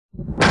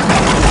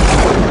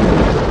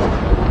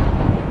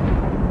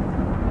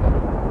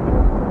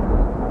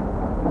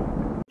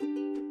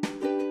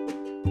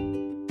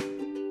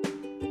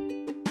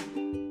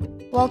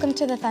Welcome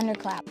to the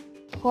Thunderclap,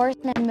 Horace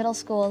Mann Middle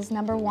School's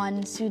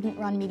 #1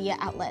 student-run media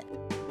outlet.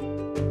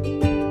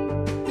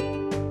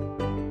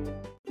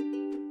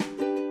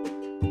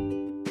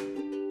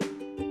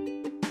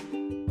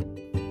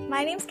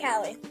 My name's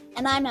Callie.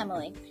 And I'm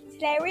Emily.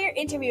 Today we are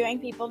interviewing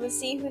people to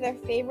see who their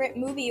favorite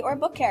movie or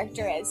book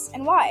character is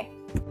and why.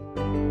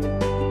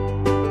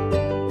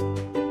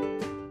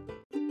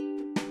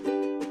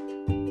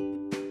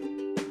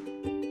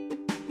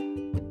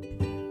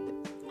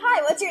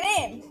 Hi, what's your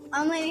name?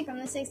 I'm Lainey from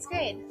the 6th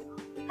grade.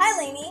 Hi,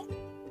 Lainey.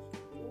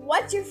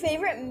 What's your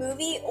favorite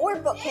movie or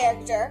book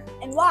character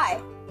and why?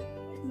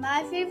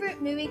 My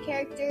favorite movie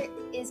character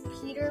is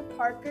Peter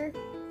Parker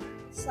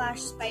 /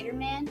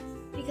 Spider-Man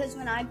because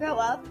when I grow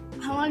up,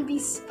 I want to be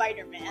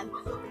Spider-Man.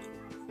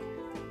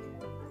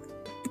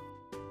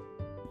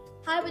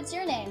 Hi, what's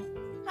your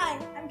name? Hi,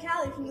 I'm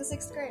Callie from the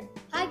 6th grade.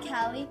 Hi,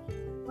 Callie.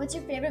 What's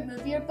your favorite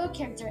movie or book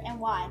character and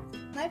why?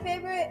 My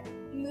favorite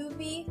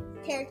movie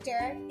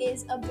character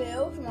is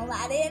Abu from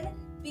Aladdin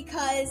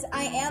because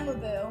I am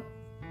Abu.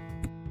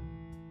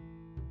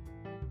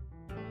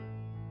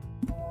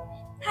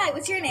 Hi,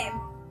 what's your name?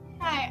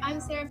 Hi, I'm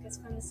Sarah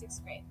from the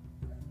 6th grade.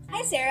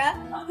 Hi, Sarah.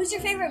 Who's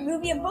your favorite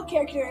movie and book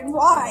character and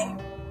why?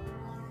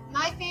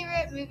 My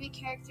favorite movie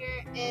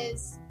character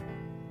is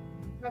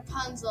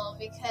Rapunzel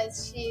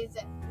because she's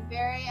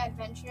very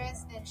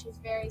adventurous and she's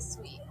very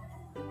sweet.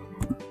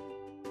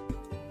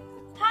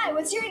 Hi,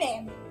 what's your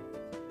name?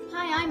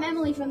 Hi, I'm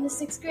Emily from the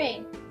 6th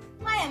grade.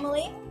 Hi,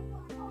 Emily.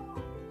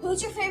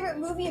 Who's your favorite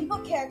movie and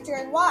book character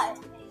and why?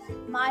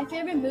 My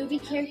favorite movie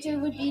character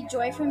would be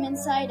Joy from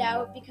Inside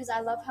Out because I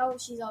love how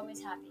she's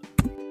always happy.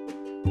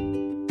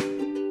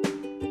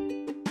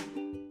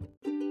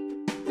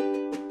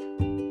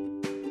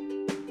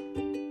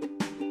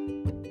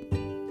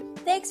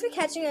 Thanks for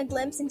catching a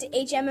glimpse into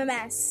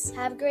HMMS.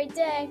 Have a great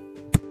day.